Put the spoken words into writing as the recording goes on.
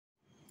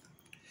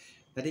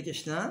Hare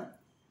Krishna.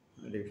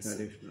 Hare Krishna,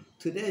 Hare Krishna.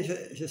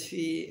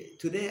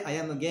 Today I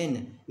am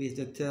again with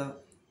Dr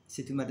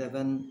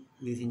Sethumadhavan,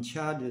 who is in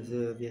charge of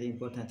the very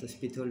important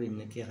hospital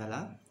in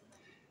Kerala.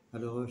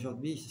 Alors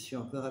aujourd'hui, je suis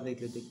encore avec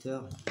le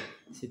docteur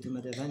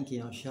Sethumadhavan qui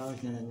est en charge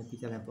d'un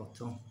hôpital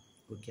important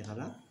au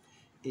Kerala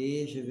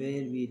et je vais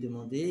lui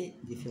demander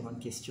différentes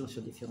questions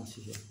sur différents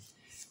sujets.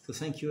 So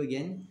thank you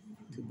again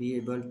to be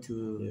able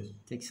to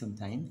take some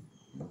time.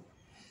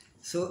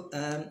 So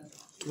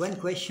one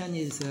question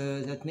is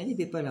that many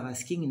people are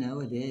asking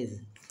nowadays.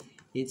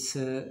 It's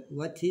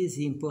what is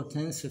the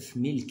importance of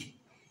milk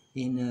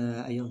in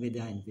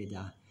Ayurveda and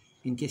Veda?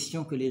 Une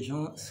question que les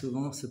gens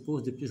souvent se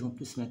posent de plus en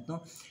plus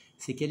maintenant,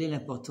 c'est quelle est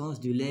l'importance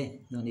du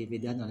lait dans les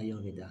Vedas, dans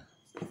l'Ayurveda?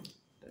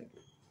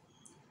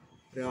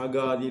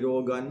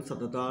 Ragadirogan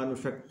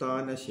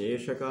satatanushaktan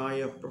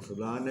sheshakaya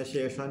prasudana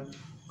sheshan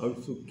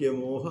avisukya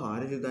moha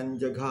arisidan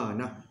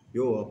jaghana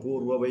yo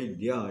apurva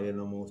Vaidya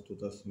namostu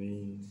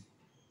tasmi.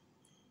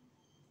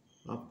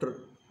 After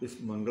this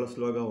Mangala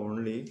Sloka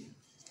only,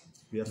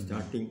 we are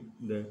starting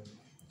the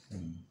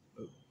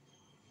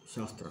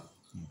Shastra.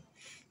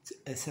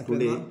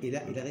 Simplement, il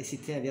a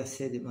récité un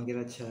verset de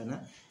Mangala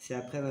Charana. C'est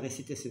après avoir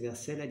récité ce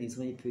verset-là,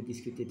 disons, il peut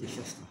discuter des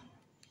Shastra.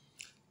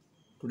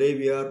 Today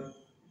we are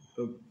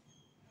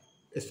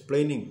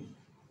explaining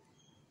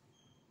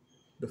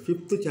the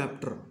 5th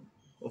chapter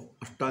of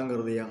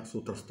Ashtanga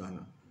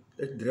Sutrasthana,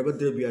 that's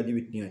Dravadravyaadi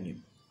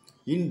Vijnani.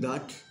 In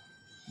that,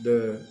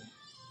 the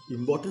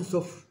importance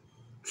of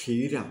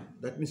Kshira,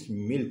 that means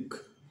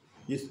milk,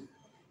 is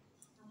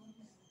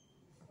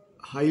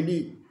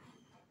highly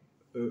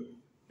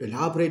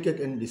elaborated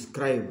and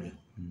described.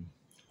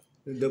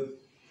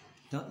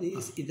 Dans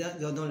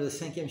le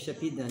 5e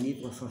chapitre d'un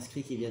livre en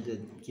sanskrit qui vient de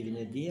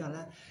dire,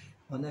 là,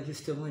 on a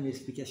justement une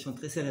explication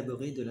très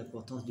élaborée de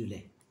l'importance du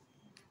lait.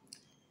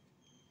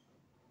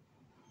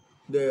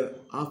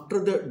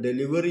 After the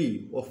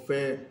delivery of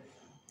a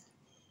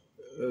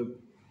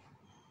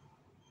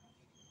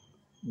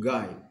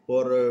guy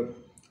or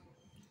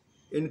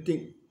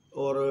anything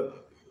or a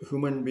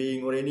human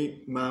being or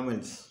any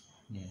mammals,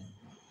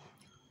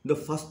 the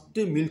first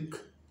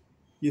milk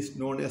is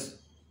known as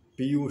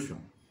P.A.H.R.C.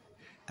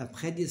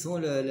 Après, disons,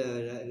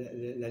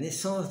 la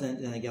naissance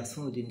d'un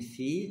garçon ou d'une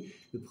fille,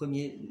 le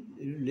premier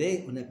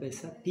lait, on appelle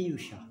ça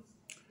P.A.H.R.C.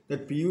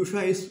 That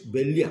P.A.H.R.C. is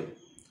Vaidya.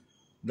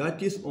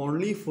 That is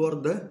only for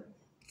the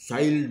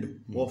child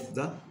of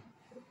the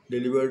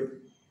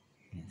delivered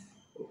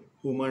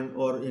woman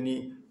or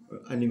any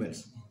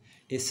animals.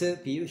 Et ce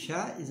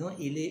P.A.H.R.C., disons,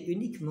 il est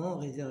uniquement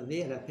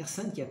réservé à la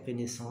personne qui a pris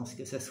naissance,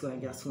 que ce soit un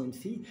garçon ou une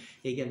fille,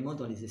 également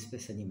dans les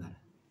espèces animales.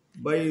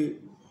 By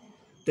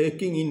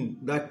taking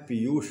in that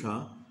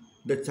P.A.H.R.C.,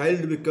 the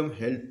child becomes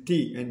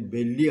healthy and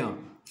Vaidya,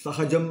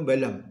 Sahajam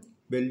Balam,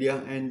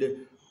 Vaidya, and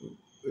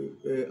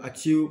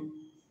achieve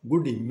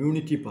good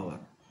immunity power.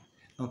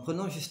 En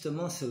prenant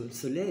justement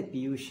ce lait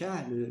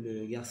P.A.H.R.C.,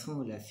 le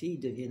garçon ou la fille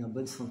deviennent en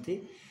bonne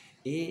santé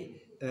et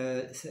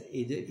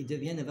ils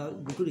deviennent avoir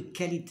beaucoup de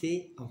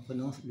qualité en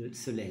prenant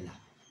ce lait-là.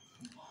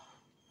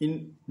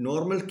 In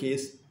normal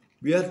case,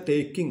 we are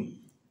taking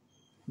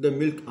the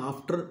milk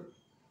after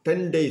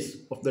 10 days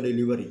of the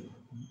delivery.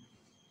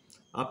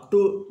 Up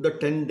to the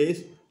 10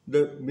 days,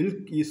 the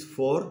milk is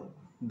for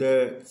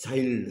the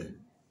child.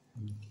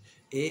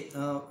 Et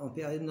en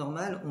période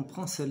normale, on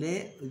prend ce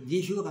lait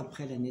 10 jours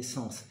après la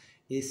naissance.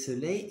 Et ce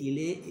lait, il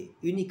est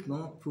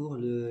uniquement pour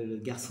le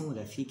garçon ou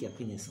la fille qui a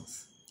pris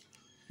naissance.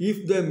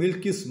 If the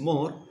milk is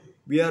more,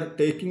 we are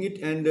taking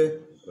it and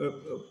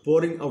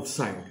pouring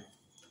outside.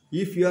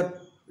 If you are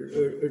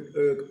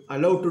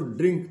allowed to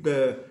drink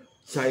the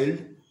child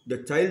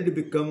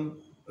become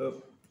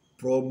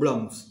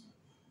problems,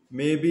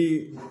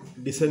 maybe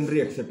dysentery,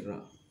 etc.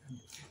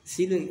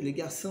 Si le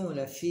garçon ou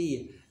la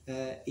fille,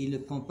 il ne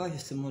prend pas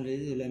justement le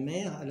lait de la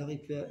mère, alors il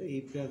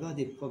peut avoir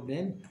des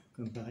problèmes,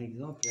 comme par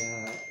exemple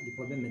des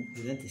problèmes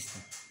de l'intestin.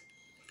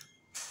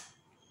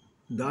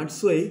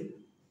 That's why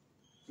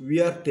we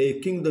are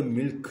taking the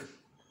milk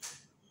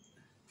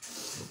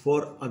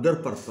for other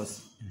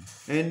purpose,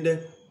 and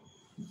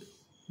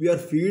we are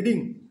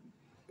feeding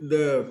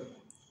the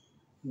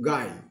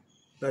guy,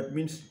 that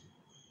means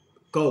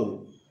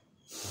cow,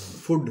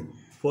 food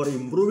for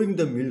improving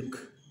the milk.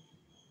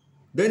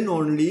 Then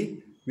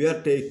only we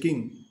are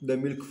taking the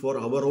milk for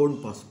our own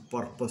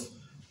purpose,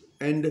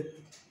 and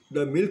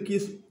the milk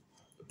is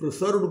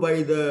preserved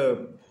by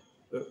the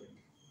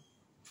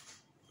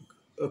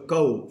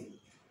cow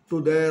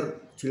to their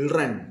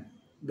children.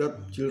 The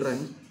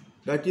children,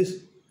 that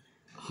is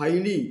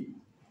highly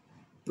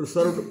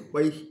preserved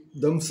by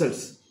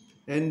themselves,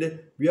 and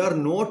we are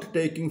not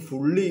taking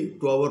fully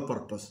to our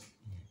purpose.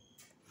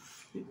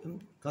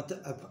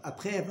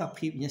 Après avoir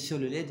pris bien sûr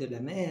le lait de la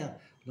mère,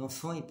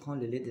 l'enfant il prend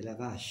le lait de la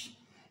vache.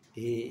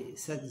 Et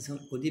ça, disons,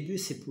 au début,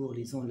 c'est pour,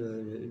 disons,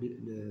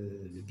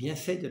 le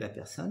bienfait de la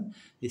personne,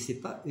 mais ce n'est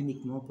pas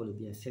uniquement pour le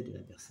bienfait de la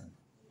personne.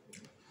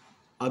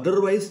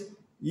 Otherwise,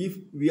 if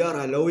we are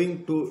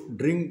allowing to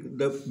drink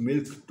the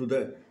milk to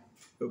the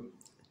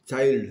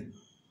child,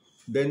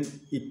 then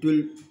it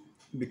will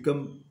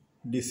become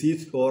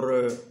disease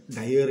or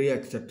diarrhea,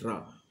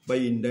 etc. by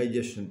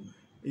indigestion.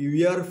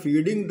 We are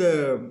feeding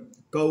the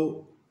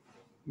cow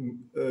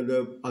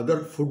the other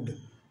food,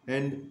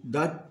 and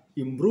that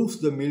improves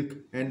the milk,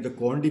 and the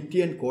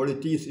quantity and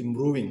quality is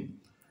improving.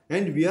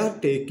 And we are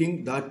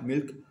taking that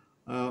milk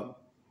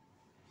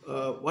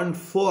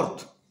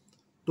 1/4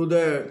 to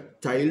the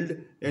child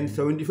and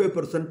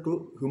 75%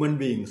 to human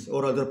beings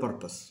or other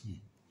purpose.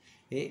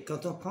 Et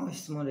quand on prend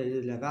justement le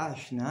lait de la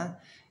vache, là,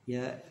 il y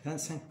a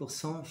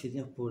 25%, je veux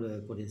dire, pour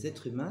les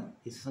êtres humains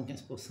et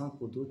 75%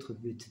 pour d'autres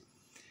buts.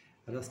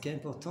 Alors, ce qui est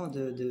important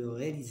de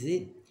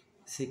réaliser,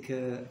 c'est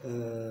que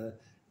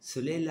ce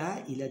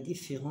lait-là, il a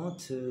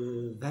différentes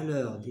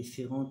valeurs,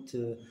 différentes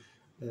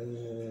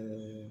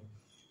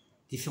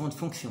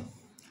fonctions.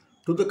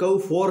 To the cow,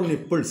 4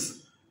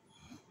 nipples.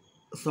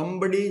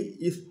 Somebody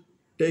is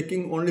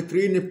taking only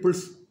 3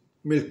 nipples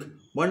milk,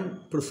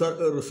 one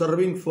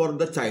reserving for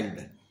the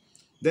child.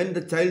 Then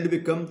the child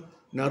becomes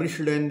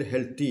nourished and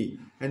healthy,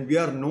 and we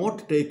are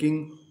not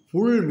taking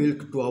full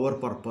milk to our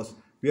purpose.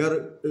 We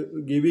are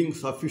giving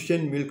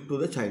sufficient milk to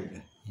the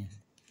child. Yes.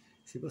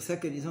 C'est pour ça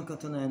que, disons,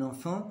 quand on a un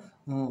enfant,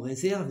 on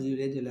réserve du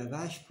lait de la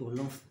vache pour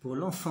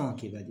l'enfant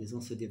qui va,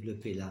 disons, se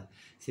développer là.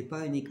 C'est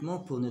pas uniquement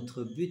pour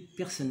notre but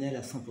personnel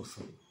à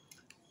 100%.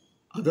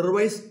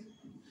 Otherwise,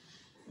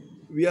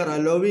 we are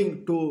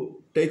allowing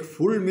to take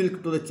full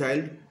milk to the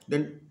child,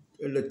 then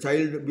the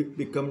child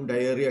become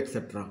diarrhea,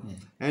 etc. Yes.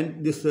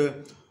 And this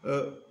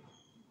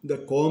the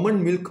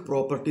common milk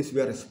properties we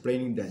are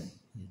explaining then.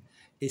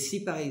 Et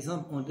si par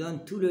exemple on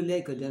donne tout le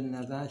lait que donne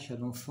la vache à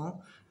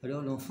l'enfant,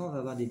 alors l'enfant va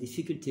avoir des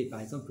difficultés,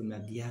 par exemple comme la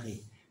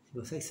diarrhée. C'est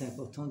pour ça que c'est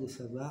important de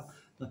savoir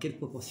dans quelle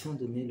proportion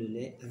donner le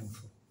lait à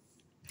l'enfant.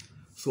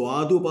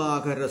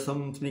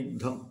 Swadupakarasam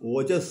snigdham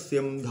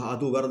ojasyam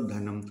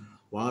dhaduvardhanam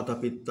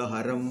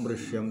Ottapalam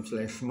P.O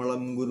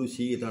 /malam guru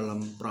shitalam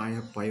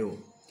P.A.H.R.C.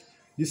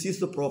 This is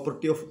the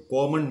property of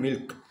common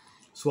milk.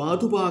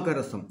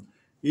 Swadupakarasam.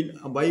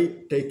 By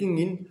taking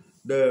in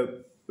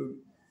the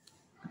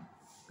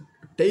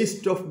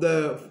taste of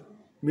the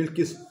milk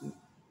is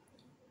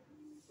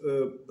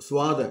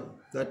swada,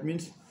 that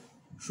means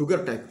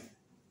sugar type,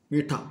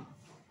 meetha.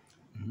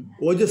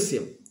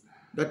 Ojasyam,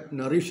 that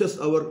nourishes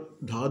our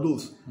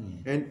dhadus,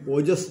 and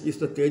ojas is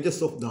the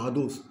tejas of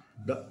dhadus.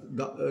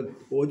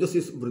 Ojas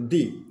is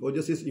vriddhi,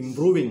 ojas is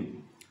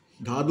improving,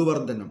 dhadu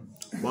vardhanam.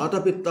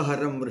 Vata pitta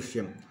haram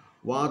vrishyam.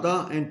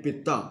 Vata and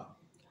pitta,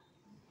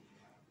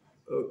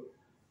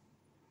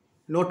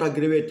 not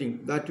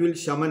aggravating, that will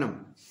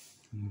shamanam.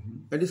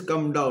 That is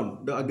come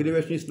down, the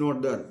aggravation is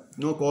not there,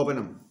 no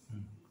kopanam.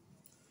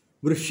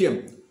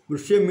 Vrishyam.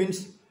 Vrishyam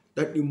means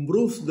that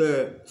improves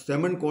the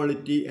semen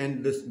quality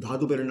and this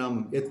dhadu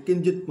parinamam.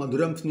 Yatkinjit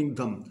madhuram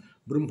snigdham,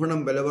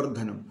 brahmanam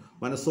belavardhanam,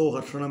 manaso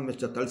harshanam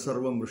mecha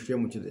talsarvam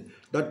vrishyam uchide.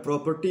 That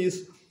property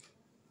is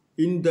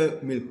in the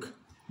milk,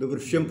 the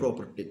vrishyam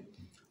property.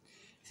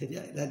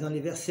 C'est-à-dire, là, dans les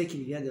versets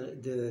qu'il vient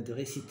de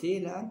réciter,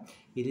 là,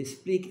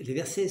 le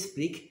verset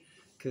explique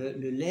que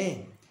le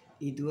lait,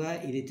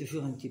 il est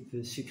toujours un petit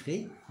peu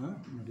sucré, hein,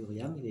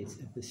 l'uriam, il est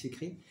un peu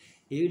sucré,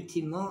 et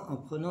ultimement, en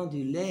prenant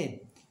du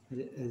lait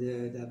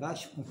de la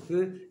vache, on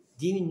peut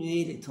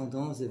diminuer les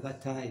tendances de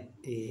vata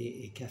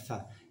et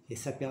kapha, et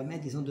ça permet,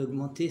 disons,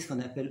 d'augmenter ce qu'on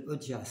appelle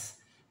ojas.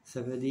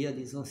 Ça veut dire,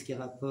 disons, ce qui est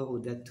rapport au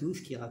dhatu,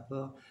 ce qui est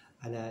rapport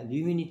à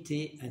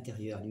l'immunité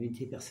intérieure,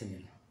 l'immunité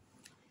personnelle.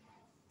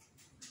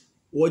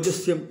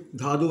 Ojasyam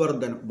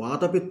dhaduvardhanam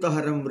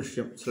vatapittaharam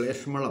vrishyam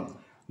 /malam.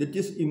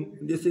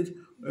 This is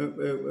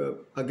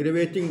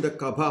aggravating the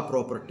kapha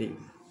property.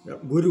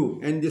 Guru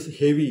and this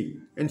heavy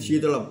and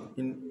shitalam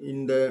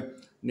in the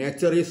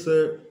nature is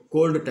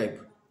cold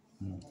type,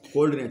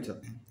 cold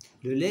nature.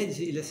 Le lait,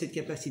 il a cette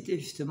capacité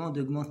justement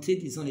d'augmenter,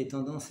 disons, les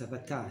tendances à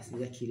vata,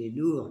 c'est-à-dire qu'il est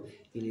lourd,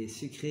 il est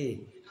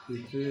sucré,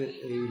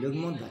 il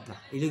augmente vata,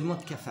 il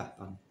augmente kapha,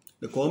 pardon.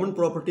 The common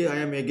property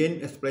I am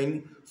again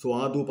explaining.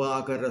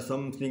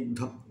 Swadupakarasam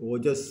snigdham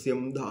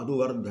ojasyam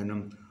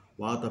dhaduvardhanam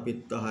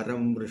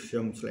vatapittaharam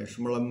vrishyam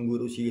 /malam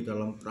guru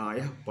shitalam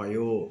P.A.H.R.C.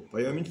 P.O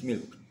means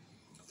milk.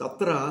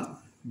 Tatra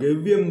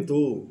gavyam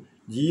tu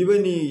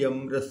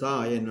jivaniyam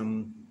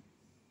rasayanam.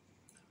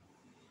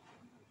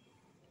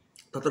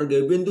 Tatra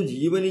gavyam tu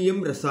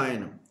jivaniyam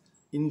rasayanam.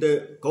 In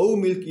the cow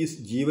milk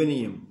is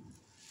jivaniyam.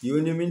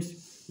 Jivaniyam means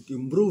it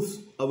improves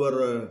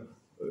our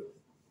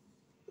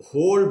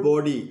whole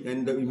body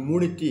and the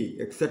immunity,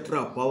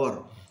 etc.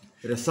 power.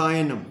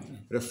 Rasayanam.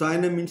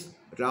 Rasayanam means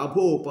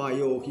rabho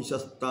payo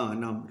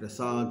hishastanam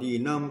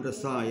rasadinam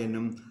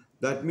rasayanam.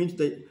 That means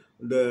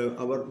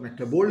our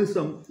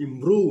metabolism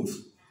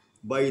improves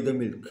by the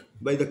milk,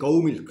 by the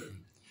cow milk.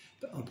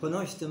 En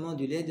prenant justement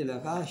du lait de la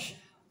vache,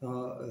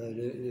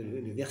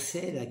 le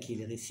verset là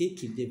qu'il récite,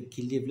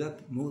 qu'il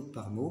développe mot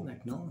par mot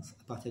maintenant,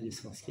 à partir du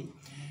sanskrit,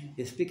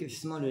 il explique que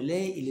justement le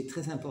lait, il est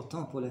très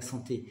important pour la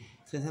santé,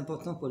 très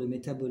important pour le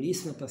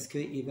métabolisme parce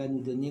qu'il va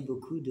nous donner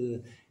beaucoup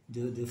de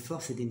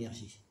force et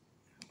d'énergie.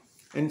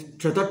 And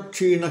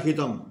chatatchina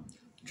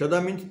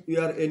chata means you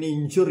are any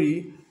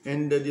injury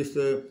and this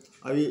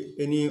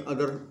any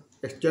other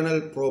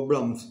external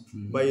problems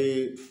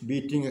by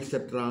beating,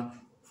 etc.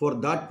 For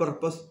that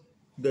purpose,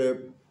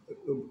 the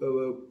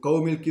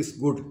cow milk is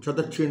good.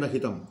 Chadachina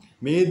hitam.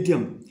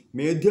 Medhyam.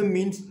 Medhyam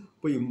means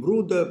to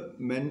improve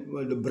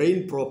the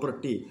brain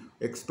property,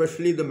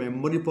 especially the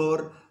memory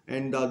power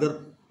and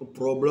other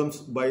problems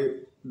by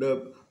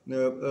the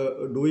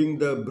doing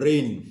the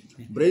brain.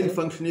 Brain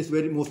function is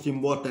very most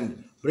important.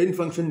 Brain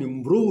function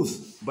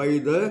improves by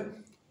the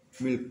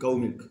milk, cow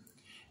milk.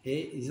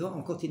 Et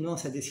en continuant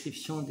sa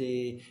description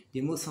des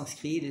mots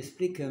sanscrits, il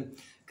explique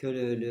que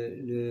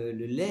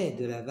le lait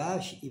de la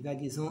vache, il va,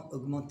 disons,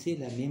 augmenter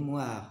la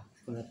mémoire,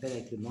 ce qu'on appelle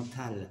avec le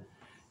mental.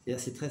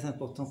 C'est très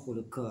important pour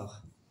le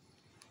corps.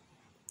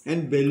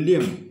 And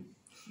bellium.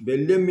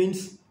 Bellium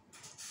means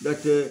that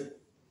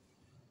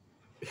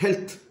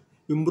health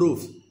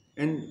improves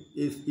and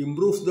it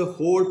improves the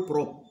whole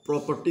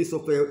properties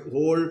of a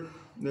whole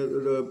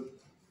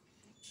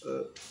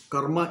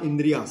karma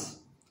indriyas.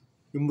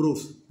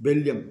 Improves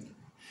bellium.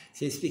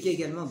 C'est expliqué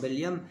également,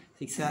 bellium,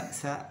 c'est que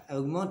ça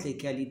augmente les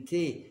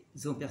qualités,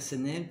 disons,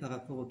 personnelles par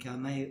rapport au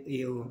karma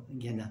et au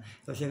jnana.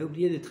 J'avais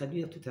oublié de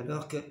traduire tout à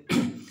l'heure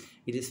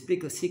qu'il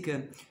explique aussi que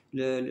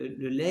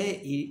le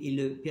lait,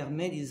 il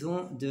permet,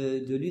 disons,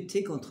 de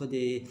lutter contre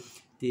des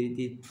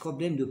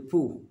problèmes de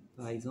peau,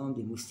 par exemple,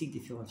 des moustiques,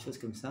 différentes choses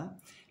comme ça.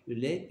 Le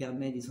lait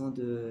permet, disons,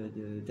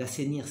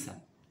 d'assainir ça.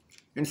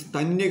 And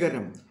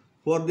stanyagaram.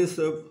 For this,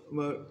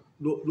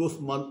 those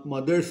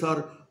mothers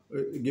are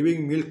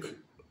giving milk,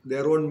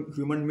 their own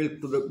human milk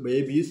to the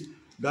babies,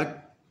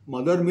 that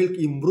mother milk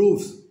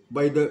improves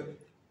by the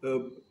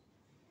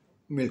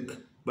milk,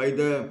 by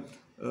the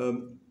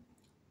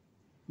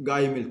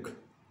guy milk.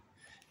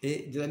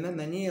 Et de la même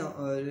manière,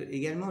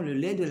 également le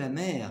lait de la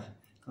mère,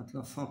 quand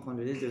l'enfant prend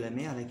le lait de la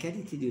mère, la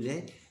qualité du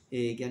lait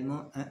et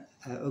également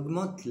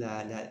augmente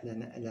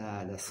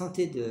la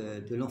santé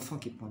de l'enfant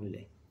qui prend le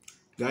lait.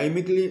 Guy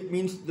milk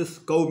means this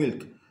cow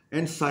milk.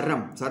 And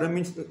saram. Saram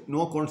means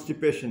no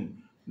constipation.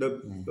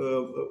 The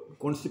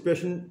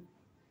constipation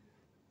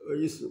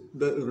is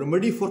the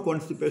remedy for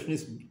constipation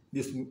is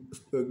this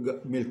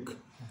milk.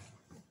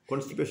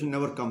 Constipation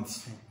never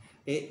comes.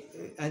 Et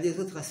un des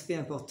autres aspects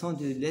importants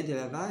du lait de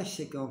la vache,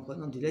 c'est qu'en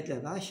prenant du lait de la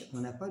vache,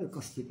 on n'a pas de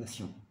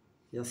constipation.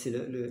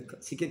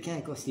 Si quelqu'un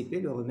est constipé,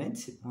 le remède,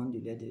 c'est de prendre du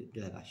lait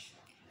de la vache.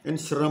 And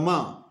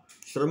shrama.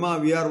 Shrama,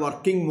 we are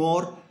working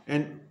more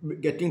and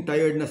getting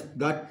tiredness,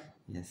 that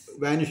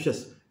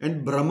vanishes.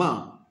 And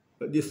brahma,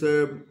 this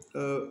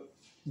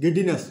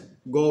giddiness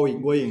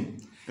going.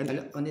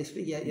 Alors, on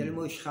explique, il y a le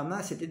mot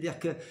shrama, c'est-à-dire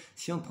que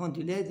si on prend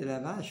du lait de la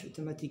vache,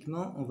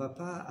 automatiquement, on ne va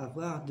pas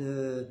avoir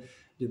de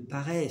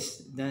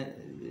paresse,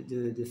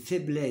 de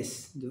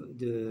faiblesse,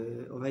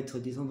 on va être,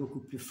 disons,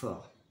 beaucoup plus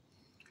fort.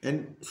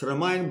 And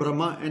Shrama and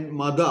Brahma and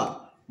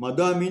Mada.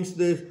 Mada means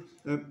the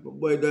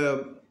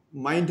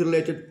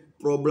mind-related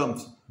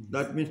problems.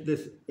 That means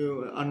this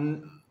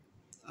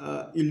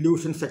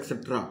illusions,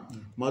 etc.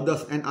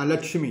 Madas and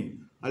Alakshmi.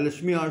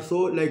 Alakshmi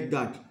also like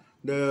that.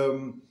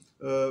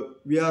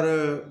 We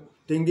are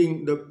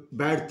thinking the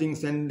bad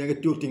things and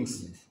negative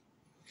things. Yes.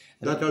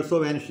 That also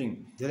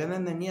vanishing. De la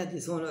même manière,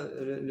 disons,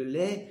 le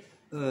lait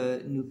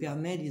nous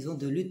permet, disons,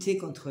 de lutter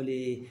contre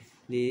les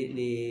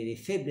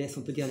faiblesses,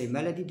 on peut dire les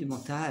maladies du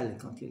mental,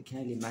 quand quelqu'un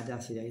est madas,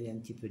 c'est-à-dire il est un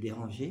petit peu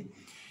dérangé.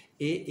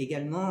 Et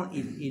également,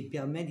 il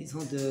permet, disons,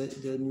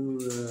 de nous,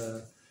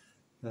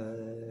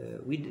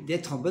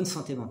 d'être en bonne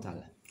santé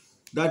mentale.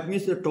 That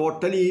means it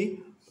totally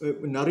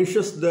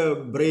nourishes the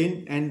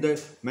brain and the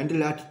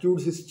mental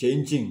attitudes is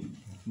changing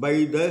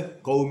by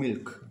the cow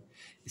milk.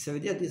 Et ça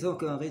veut dire, disons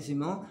qu'en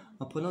résumant,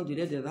 en prenant du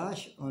lait de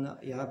vache,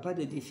 il n'y aura pas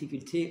de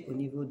difficulté au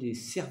niveau du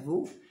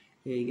cerveau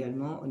et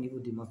également au niveau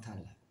du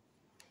mental.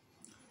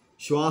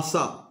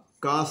 Shwasa,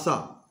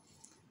 kasa,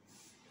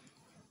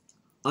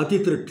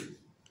 atitrit,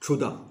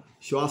 chuda.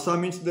 Shwasa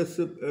means this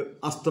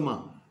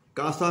asthma,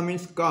 kasa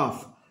means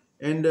cough,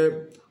 and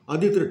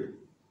aditrit,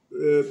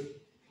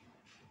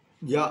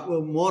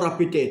 more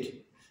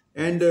appetite,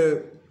 and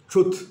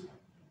chut,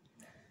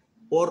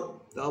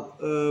 or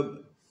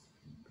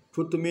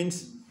chut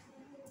means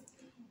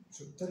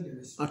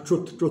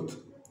chut,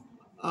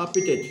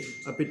 appetite.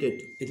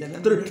 Et de la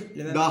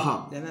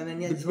même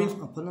manière, disons,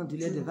 en prenant du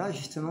lait de vache,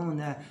 justement, on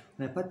n'a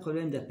pas de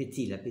problème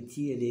d'appétit.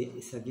 L'appétit,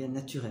 ça vient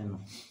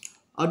naturellement.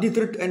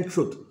 Aditrit and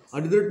chut.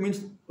 Aditrit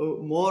means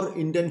more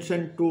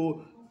intention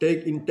to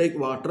intake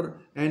water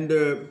and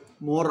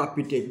more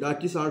appetite.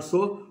 That is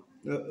also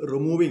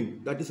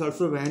removing. That is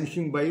also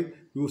vanishing by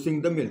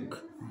using the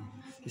milk.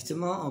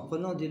 Justement, en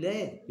prenant du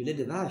lait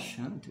de vache,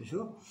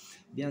 toujours,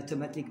 bien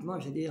automatiquement,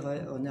 je veux dire,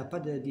 on n'a pas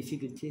de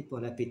difficulté pour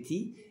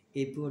l'appétit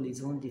et pour les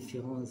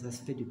différents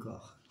aspects du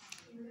corps.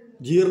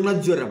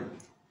 Jirnajwaram,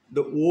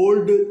 the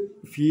old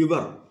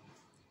fever,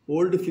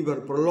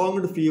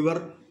 prolonged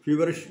fever,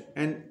 feverish,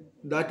 and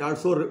that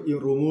also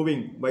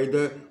removing by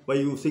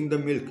using the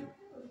milk.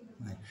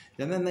 Ouais.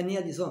 De la même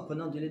manière, disons, en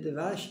prenant du lait de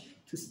vache,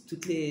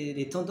 toutes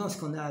les tendances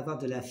qu'on a à avoir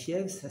de la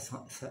fièvre,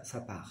 ça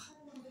part.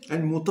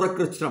 And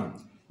mutrakrachram,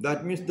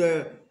 that means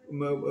the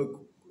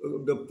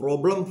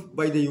problem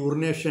by the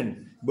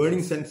urination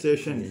burning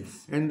sensation,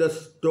 Yes. and the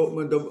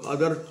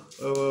other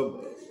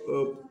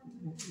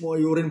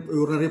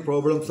urinary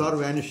problems are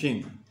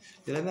vanishing.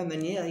 De la même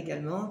manière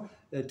également,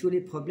 tous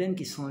les problèmes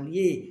qui sont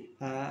liés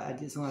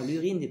disons, à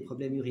l'urine, des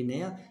problèmes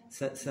urinaires,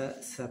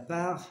 ça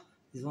part,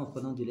 disons, en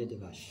prenant du lait de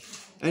vache.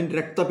 And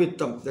Rakta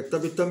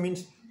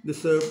means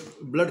this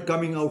blood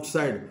coming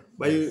outside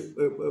by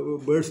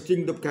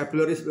bursting the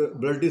capillaries.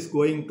 Blood is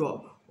going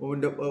to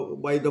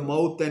by the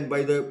mouth and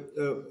by the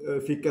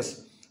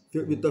fecus,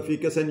 with the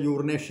fecus and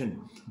urination.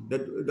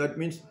 That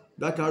means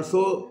that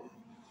also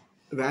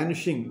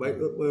vanishing by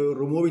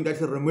removing.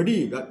 That's a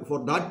remedy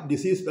for that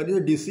disease. That is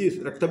a disease,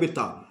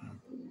 Raktabita.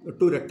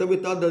 To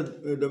Raktabita,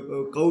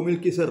 the cow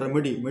milk is a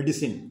remedy,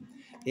 medicine.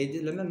 Et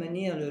de la même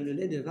manière, le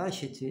lait de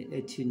vache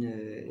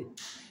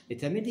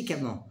est un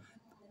médicament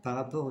par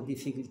rapport aux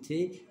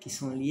difficultés qui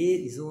sont liées,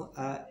 disons,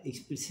 à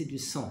expulser du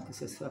sang, que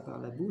ce soit par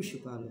la bouche ou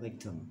par le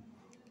rectum.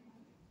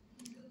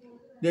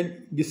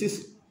 Then this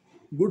is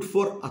good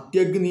for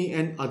Atyagni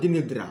and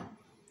Adinidra.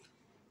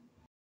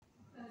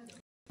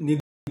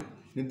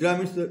 Nidra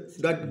means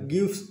that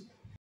gives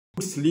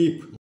good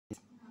sleep.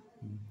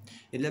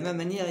 Et de la même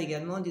manière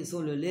également,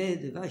 disons, le lait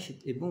de vache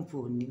est bon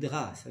pour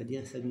nidra, ça veut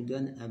dire que ça nous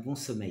donne un bon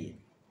sommeil.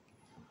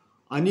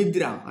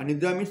 Anidra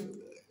means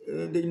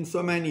the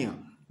insomnia.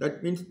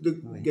 That means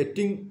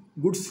getting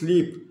good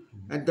sleep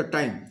at the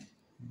time.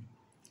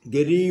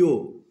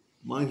 Geriyo,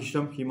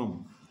 Mahisham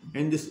Himam.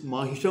 And this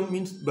Mahisham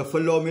means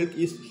buffalo milk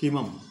is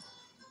Himam.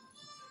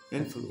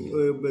 And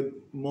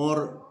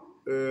more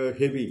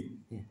heavy.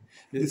 Yeah.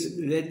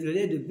 Le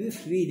lait de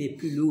buffle, lui, il est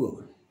plus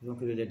lourd donc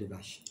que le lait de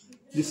vache.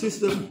 This is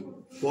the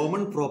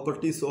common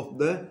properties of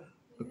the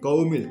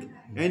cow milk.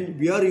 And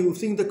we are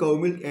using the cow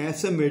milk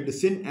as a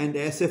medicine and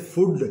as a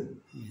food.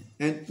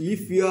 And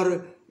if we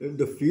are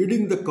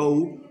feeding the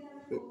cow,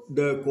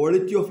 the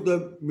quality of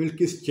the milk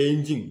is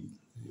changing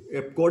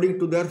according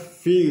to their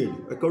feed,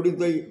 according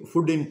to the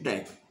food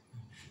intake.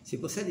 C'est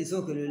pour ça,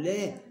 disons, que le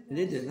lait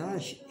de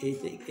vache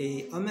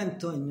est en même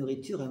temps une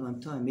nourriture et en même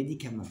temps un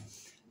médicament.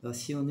 Alors,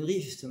 si on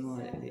nourrit justement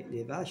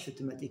les vaches,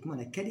 automatiquement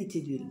la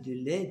qualité du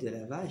lait de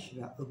la vache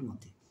va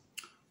augmenter.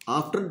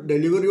 After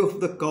delivery of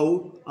the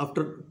cow,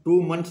 after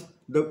 2 months,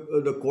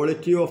 the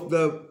quality of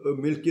the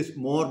milk is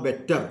more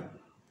better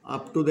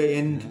up to the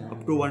end,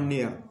 up to 1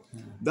 year.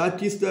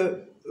 That is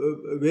the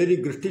very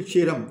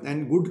Grishtichiram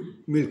and good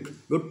milk,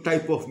 good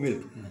type of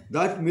milk.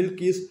 That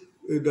milk is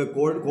the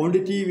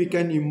quantity we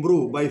can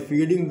improve by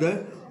feeding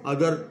the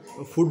other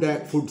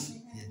foods.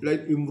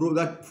 Like improve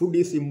that food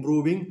is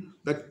improving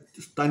that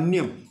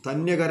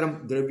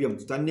stanyagaram dravyam,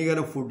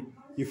 stanyagaram food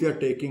if you are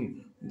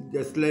taking.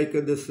 Just like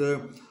this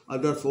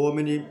other so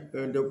many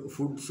the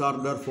foods are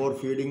there for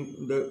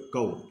feeding the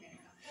cow.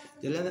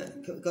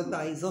 Quand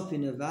par exemple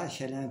une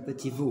vache elle a un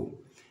petit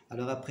veau,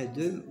 alors après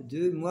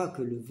deux mois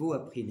que le veau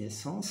a pris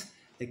naissance,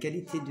 la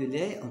qualité du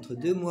lait entre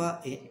 2 mois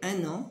et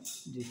 1 an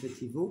du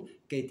petit veau,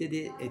 la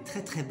qualité est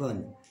très très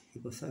bonne.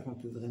 C'est pour ça qu'on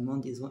peut vraiment,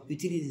 disons,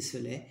 utiliser ce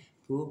lait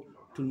pour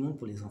tout le monde,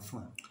 pour les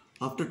enfants.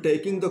 After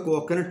taking the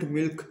coconut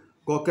milk,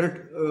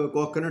 coconut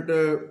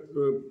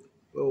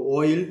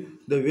oil,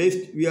 the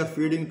waste we are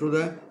feeding to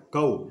the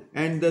cow,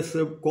 and this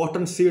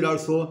cotton seed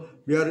also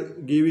we are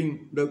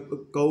giving the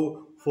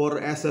cow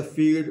for as a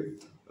feed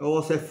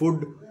or as a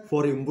food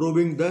for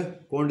improving the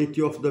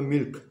quantity of the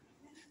milk.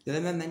 De la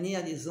même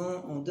manière,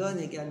 disons, on donne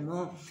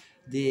également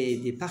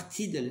des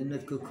parties de la noix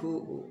de coco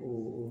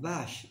aux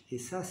vaches, et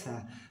ça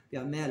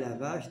permet à la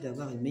vache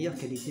d'avoir une meilleure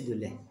qualité de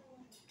lait.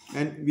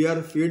 And we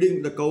are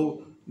feeding the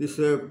cow this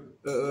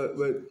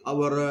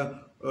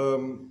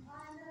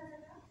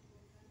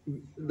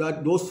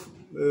those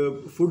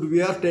food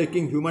we are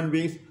taking, human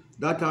beings,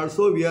 that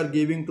also we are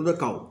giving to the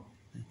cow.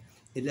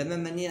 Et de la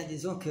même manière,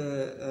 disons que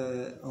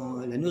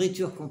la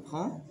nourriture qu'on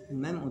prend,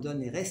 nous-mêmes, on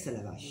donne les restes à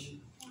la vache.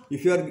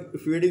 If you are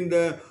feeding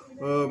the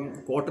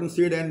cotton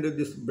seed and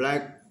this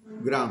black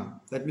gram,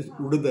 that means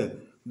udda,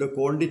 the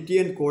quantity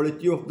and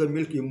quality of the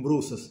milk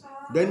improves.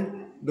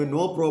 Then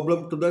no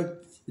problem to the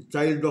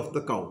child of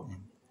the cow.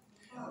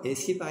 Et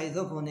si par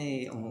exemple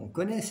on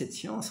connaît cette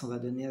science, on va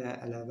donner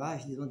à la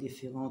vache, disons,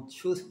 différentes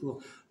choses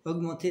pour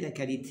augmenter la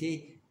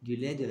qualité du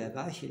lait de la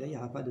vache, et là il n'y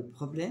aura pas de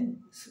problème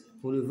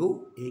pour le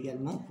veau et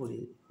également pour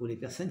les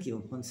personnes qui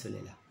vont prendre ce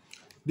lait-là.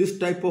 This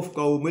type of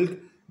cow milk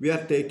we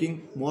are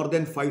taking more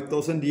than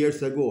 5,000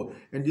 years ago,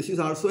 and this is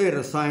also a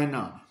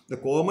rasayana. The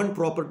common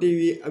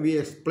property we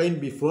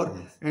explained before,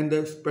 yes. And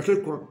the special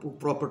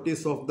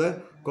properties of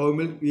the cow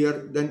milk we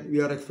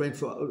are explaining.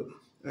 So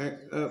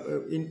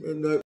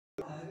in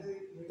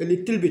a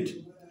little bit,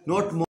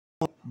 not more.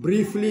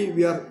 Briefly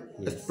we are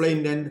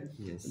explained, and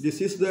yes. This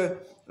is the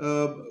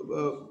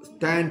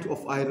stand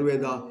of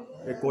Ayurveda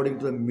according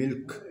to the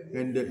milk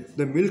and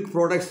the milk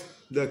products,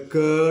 the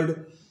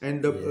curd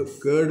and the yes.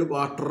 Curd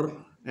water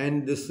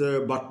and this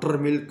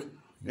buttermilk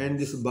and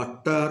this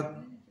butter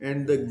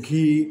and the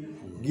ghee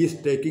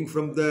is taking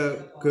from the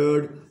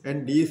curd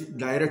and these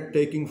direct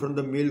taking from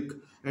the milk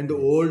and the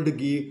old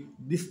ghee.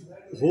 These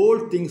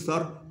whole things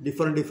are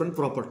different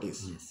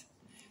properties. Yes.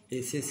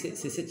 Et c'est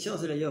cette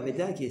science de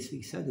l'Ayurveda qui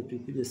explique ça depuis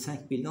plus de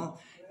 5000 ans,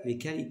 les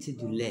qualités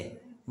du lait.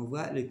 On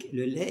voit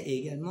le lait et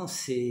également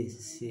ses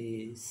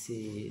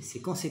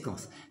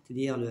conséquences,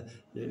 c'est-à-dire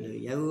le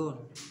yaourt,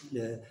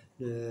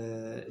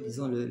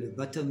 disons le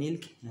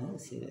buttermilk, hein,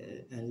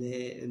 c'est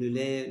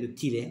le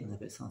petit lait, on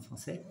appelle ça en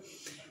français,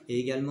 et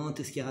également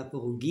tout ce qui est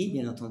rapport au ghee,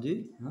 bien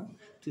entendu, hein,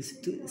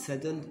 ça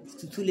donne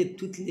toutes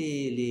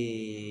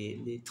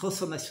les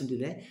transformations du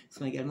lait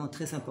sont également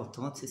très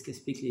importantes, c'est ce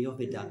qu'explique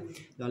l'Ayurveda.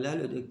 Alors là,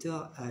 le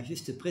docteur a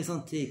juste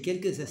présenté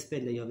quelques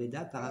aspects de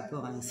l'Ayurveda par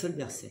rapport à un seul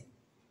verset.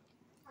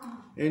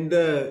 And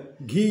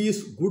ghee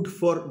is good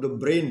for the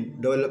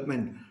brain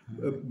development.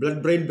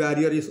 Blood-brain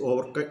barrier is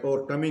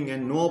overcoming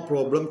and no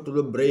problem to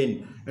the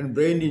brain. And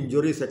brain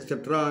injuries, etc.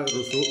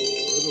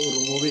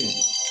 removing.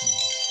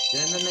 De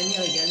la même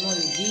manière également,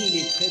 le ghee il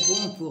est très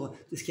bon pour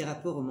tout ce qui est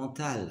rapport au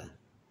mental.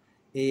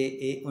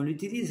 Et on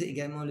utilise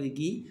également le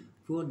ghee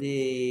pour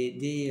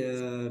des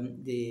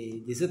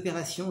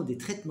opérations, des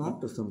traitements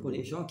pour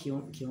les gens qui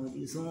ont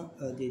disons,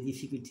 des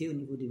difficultés au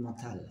niveau du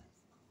mental.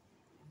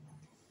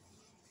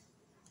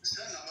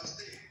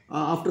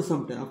 After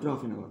some time, after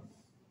half an hour.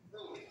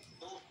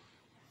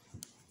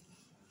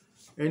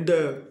 And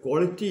the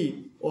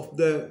quality of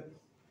the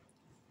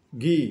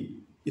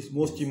ghee is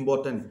most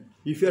important.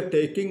 If you are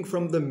taking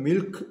from the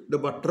milk, the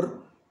butter,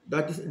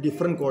 that is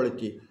different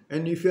quality.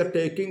 And if you are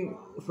taking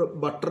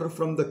butter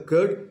from the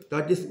curd,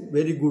 that is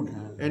very good.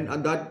 And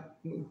that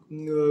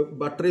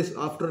butter is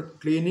after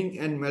cleaning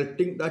and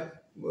melting,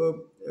 that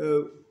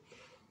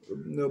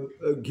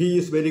ghee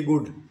is very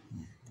good.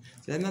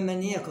 De la même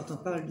manière, quand on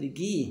parle de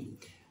ghee,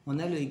 on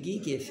a le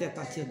ghee qui est fait à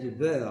partir du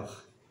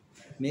beurre.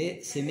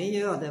 Mais c'est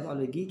meilleur d'avoir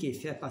le ghee qui est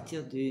fait à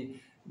partir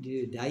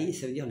d'ail,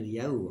 ça veut dire le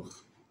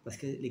yaourt. Parce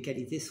que les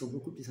qualités sont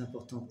beaucoup plus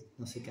importantes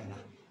dans ce cas-là.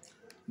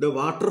 The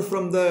water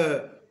from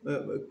the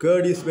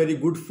curd is very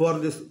good for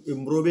this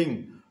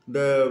improving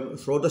the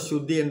Srota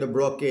Shuddhi and the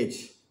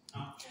blockage.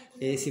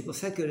 Et c'est pour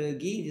ça que le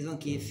ghee, disons,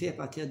 qui est fait à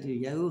partir du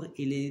yaourt,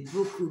 il est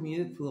beaucoup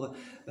mieux pour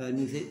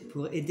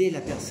aider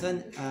la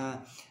personne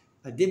à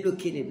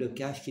débloquer les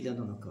blocages qu'il y a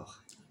dans le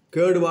corps.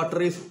 Curd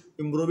water is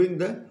improving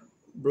the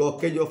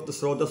blockage of the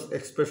Srotas,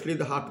 especially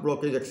the heart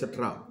blockage, etc.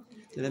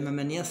 De la même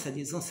manière, ça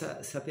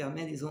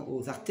permet, disons,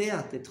 aux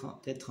artères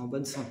d'être en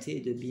bonne santé et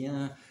de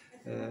bien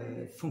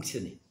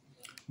fonctionner.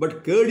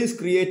 But curd is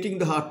creating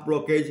the heart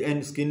blockage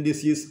and skin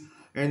disease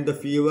and the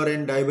fever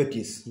and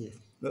diabetes. Yes.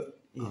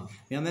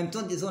 Mais en même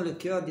temps, disons, le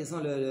curd,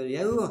 disons, le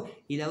yaourt,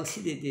 il a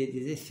aussi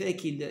des effets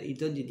il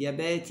donne du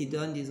diabète, il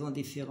donne, disons,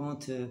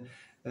 différentes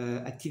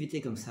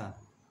activités comme ça.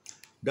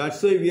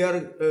 That's why we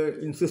are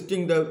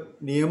insisting the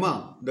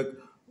niyama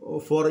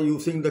for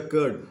using the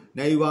curd.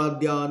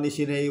 Naivadya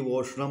nishinai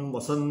voshnam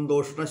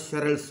vasandoshna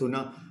sharal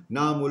suna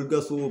na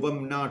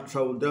mulgasubam na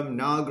kshaudram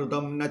na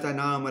grudam na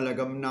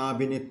chanamalagam na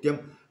abhinityam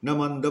na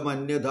mandam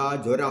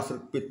anyadha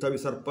jvarasrpitta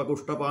visarpa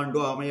kushta pandu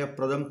amaya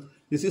pradam.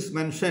 This is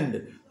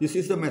mentioned. This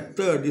is the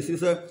method. This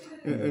is a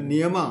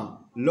niyama,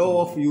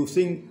 law of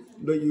using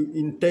the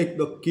intake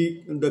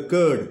the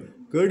curd.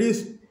 Curd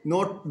is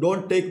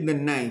don't take in the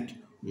night.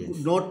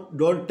 Yes.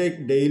 Don't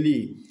take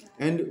daily,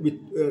 and with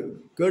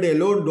curd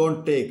alone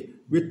don't take.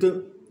 With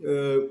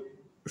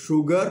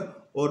sugar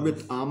or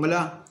with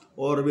amla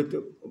or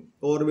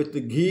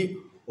with ghee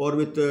or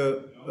with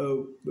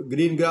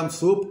green gram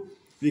soup,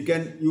 we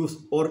can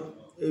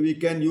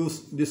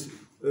use this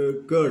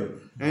curd,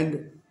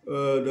 and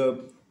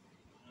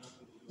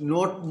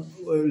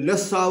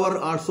less sour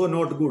also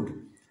not good,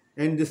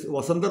 and this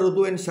Vasanta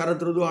Rutu and Sharat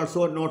Rutu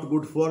also not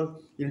good for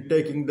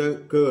intaking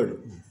the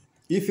curd.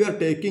 If you are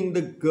taking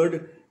the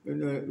curd,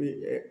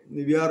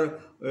 we are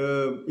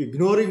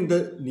ignoring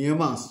the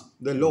niyamas,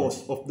 the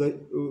laws of the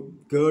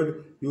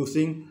curd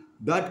using,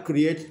 that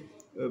creates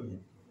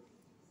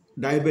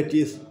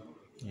diabetes,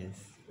 yes,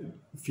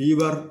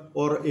 fever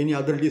or any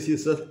other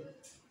diseases.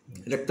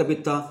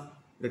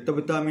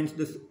 Raktapitta means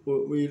this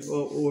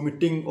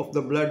vomiting of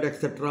the blood,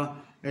 etc.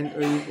 and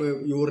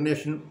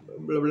urination,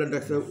 blood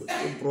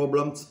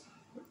problems.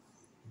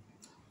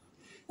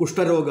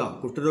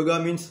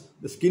 Kushtaroga means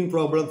the skin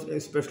problems,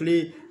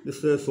 especially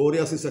this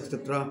psoriasis,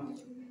 etc.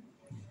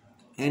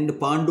 And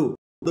Pandu,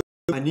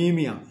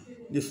 anemia,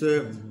 this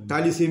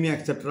thalassemia,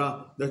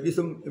 etc. That is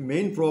the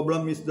main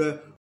problem. Is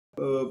the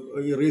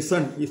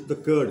reason is the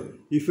curd.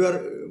 If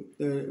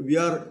we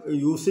are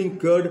using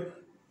curd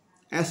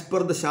as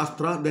per the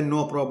Shastra, then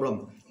no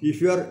problem.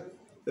 If you are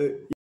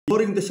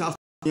ignoring the Shastra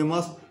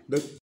niyamas, the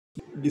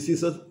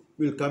diseases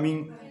will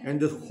coming,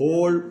 and the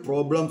whole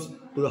problems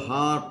to the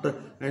heart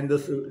and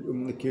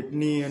the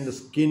kidney and the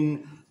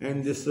skin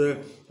and this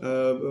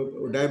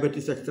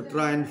diabetes,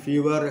 etc. and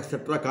fever,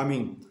 etc.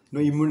 coming. No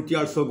immunity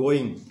also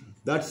going.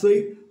 That's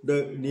why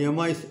the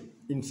niyama is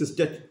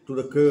insisted to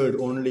the curd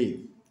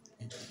only.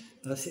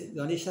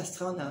 Dans les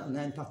Shastras, on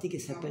a une partie qui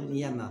s'appelle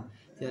niyama,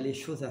 c'est-à-dire les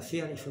choses à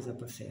faire, les choses à ne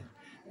pas faire.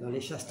 Alors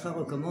les Shastras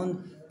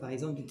recommandent, par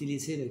exemple,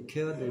 d'utiliser le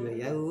curd et le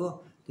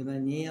yaourt de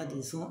manière,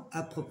 disons,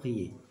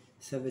 appropriée.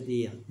 Ça veut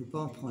dire ne pas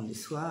en prendre le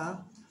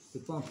soir, ne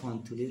pas en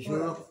prendre tous les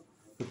jours,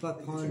 ne faut pas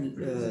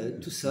prendre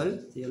tout seul,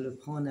 c'est-à-dire le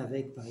prendre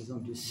avec par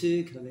exemple du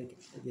sucre, avec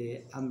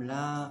des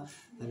amla,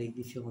 avec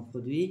différents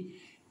produits.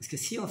 Parce que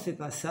si on ne fait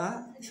pas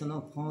ça, si on en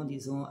prend,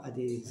 disons, à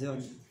des heures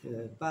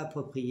pas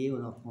appropriées,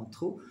 on en prend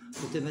trop,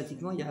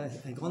 automatiquement, il y a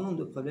un grand nombre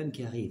de problèmes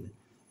qui arrivent.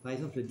 Par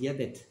exemple, le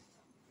diabète.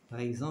 Par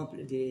exemple,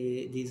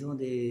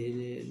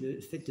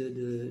 le fait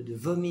de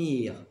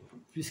vomir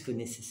plus que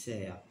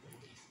nécessaire.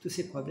 Tous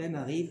ces problèmes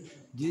arrivent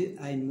dus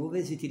à une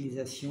mauvaise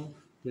utilisation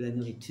de la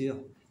nourriture.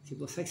 C'est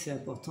pour ça que c'est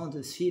important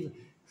de suivre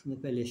ce qu'on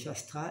appelle les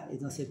shastras. Et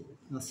dans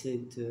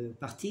cette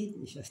partie,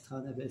 les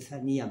shastras, on appelle ça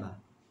niyama.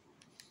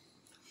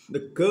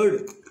 The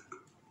curd,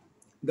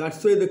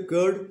 that's why the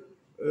curd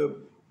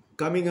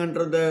coming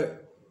under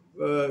the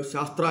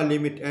Shastra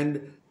limit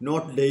and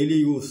not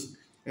daily use.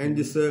 And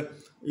this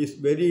is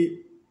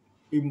very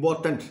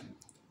important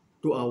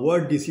to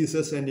avoid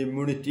diseases and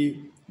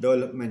immunity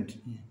development.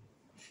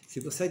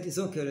 C'est pour ça,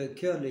 disons, que le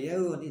curd, le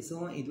yaourt,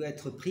 disons, il doit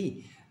être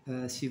pris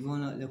suivant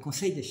le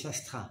conseil des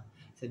shastras,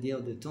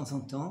 c'est-à-dire de temps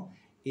en temps.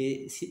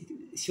 Et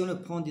si on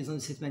le prend, disons, de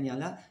cette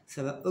manière-là,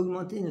 ça va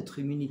augmenter notre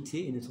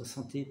immunité et notre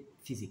santé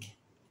physique.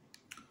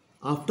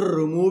 After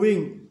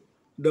removing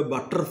the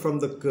butter from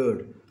the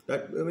curd,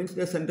 that means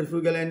the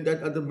centrifugal and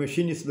that other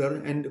machine is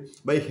there, and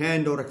by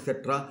hand or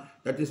etc.,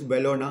 that is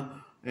Bellona,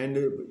 and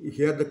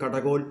here the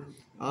Katagol.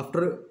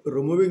 After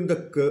removing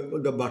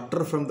the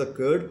butter from the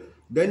curd,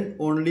 then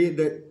only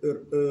the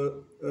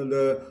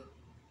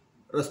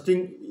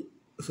resting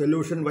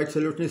solution, white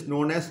solution, is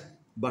known as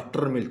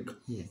buttermilk.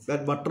 Yes.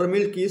 That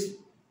buttermilk is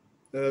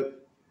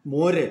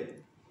more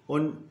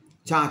on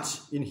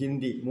chach in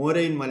Hindi, more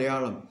in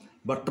Malayalam.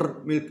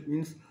 Buttermilk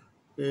means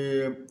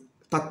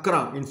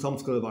takra in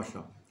Sanskrit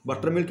Bhasha.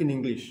 Buttermilk in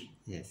English.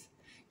 Yes.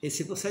 Et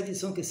c'est pour ça,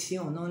 disons, que si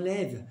on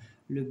enlève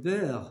le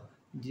beurre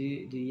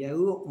du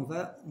yaourt, on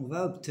va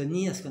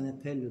obtenir ce qu'on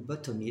appelle le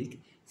buttermilk,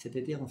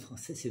 c'est-à-dire en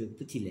français, c'est le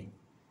petit lait.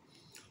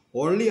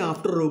 Only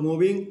after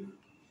removing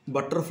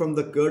butter from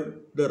the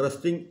curd, the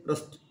rest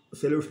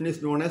solution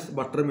is known as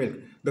buttermilk.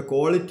 The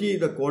quality,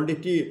 the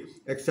quantity,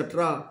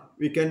 etc.,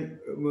 we can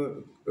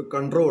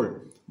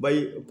control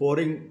by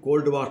pouring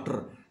cold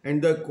water.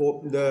 And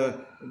according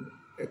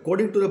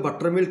to the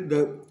buttermilk,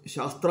 the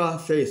Shastra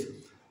says,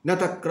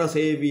 Natakra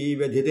sevi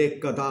vedhite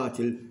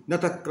kadachil,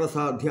 natakra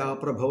sadhya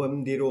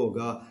prabhavam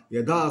diroga,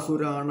 yada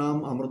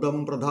suranam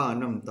amrudam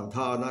pradhanam,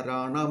 tadha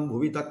naranam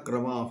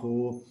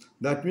bhuvitakramahu.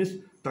 That means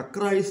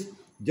takra is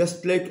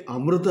just like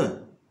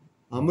amrita.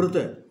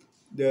 Amrita,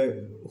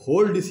 the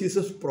whole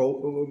diseases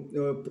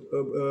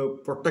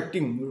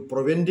protecting,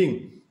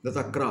 preventing the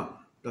takra.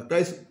 Takra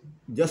is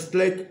just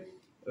like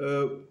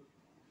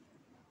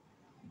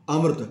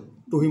amrita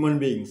to human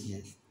beings.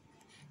 Yes.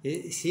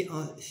 Et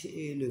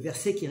le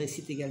verset qui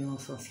récite également en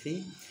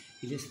sanskrit,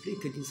 il explique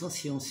que, disons,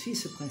 si on suit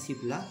ce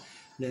principe-là,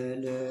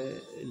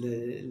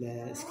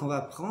 ce qu'on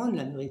va prendre,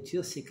 la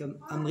nourriture, c'est comme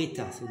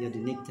amrita, c'est-à-dire du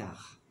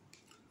nectar.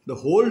 The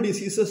whole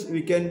diseases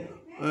we can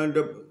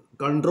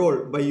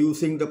control by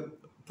using the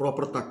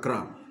proper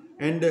takra.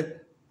 And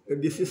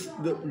this is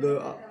the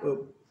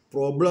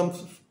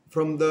problems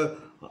from the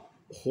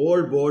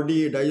whole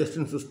body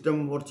digestion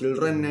system for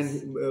children and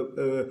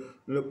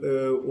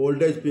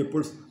old age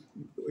people.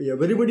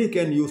 Everybody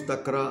can use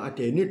takra at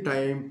any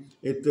time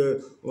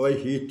by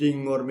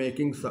heating or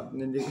making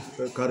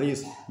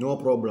curries, no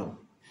problem.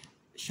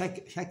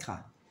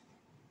 Chakra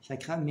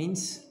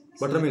means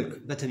buttermilk.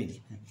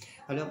 Buttermilk.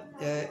 Alors,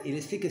 il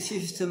explique que si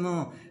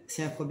justement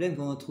c'est un problème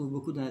qu'on retrouve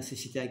beaucoup dans la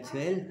société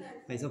actuelle,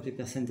 par exemple les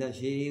personnes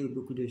âgées ou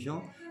beaucoup de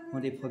gens ont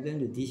des problèmes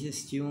de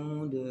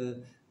digestion, de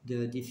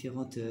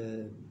différentes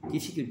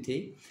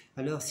difficultés.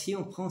 Alors, si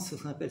on prend ce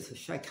qu'on appelle ce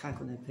chakra,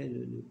 qu'on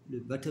appelle le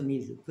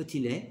buttermilk, le petit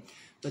lait,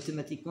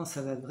 automatiquement,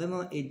 ça va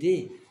vraiment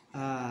aider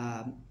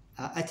à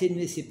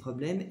atténuer ces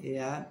problèmes et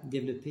à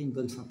développer une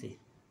bonne santé.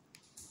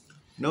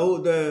 Now,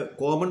 the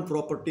common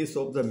properties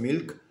of the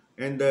milk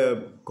and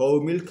the cow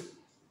milk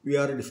we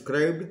are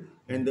described,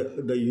 and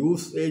the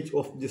usage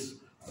of this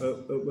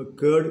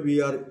curd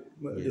we are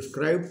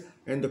described,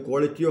 and the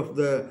quality of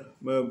the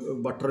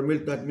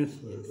buttermilk, that means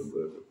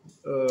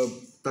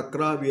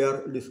takra, we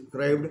are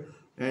described.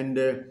 And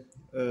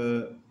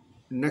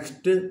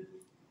next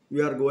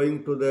we are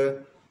going to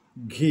the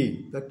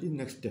ghee. That is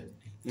next.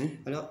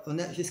 Alors,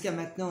 jusqu'à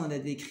maintenant, on a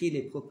décrit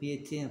les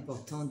propriétés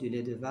importantes du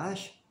lait de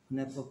vache, on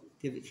a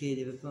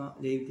décrit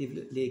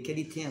les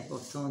qualités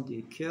importantes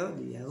du curd,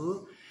 du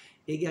yaourt,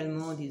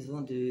 également,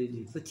 disons,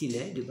 du petit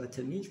lait, du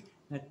buttermilk.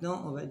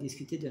 Maintenant, on va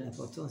discuter de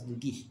l'importance du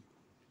ghee.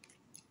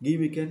 Ghee,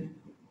 we can,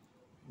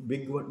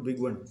 big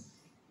one.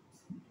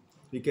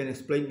 We can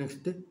explain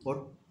next day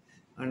or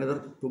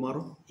another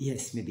tomorrow.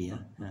 Yes, maybe.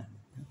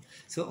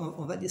 So,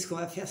 ce qu'on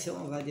va faire, c'est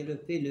on va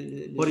développer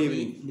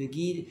le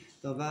ghee.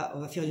 On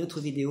va faire une autre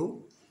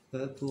vidéo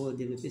pour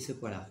développer ce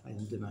point-là, par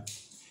exemple demain.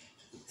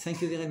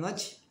 Thank you very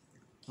much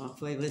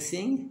for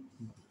everything,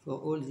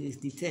 for all these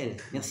details.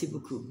 Merci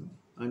beaucoup.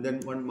 And then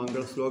one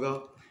Mangal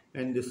Sloka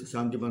and this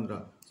Shanti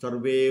Mantra.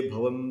 Sarve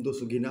bhavantu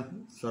sukhina,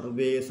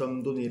 sarve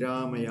santu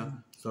niramaya,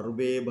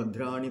 sarve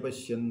bhadrani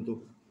pashyantu,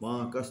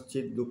 ma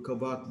kaschid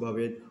dukkhabhat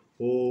bhavet.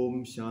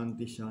 Om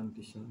Shanti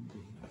Shanti Shanti.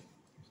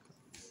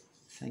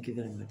 Thank you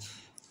very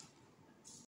much.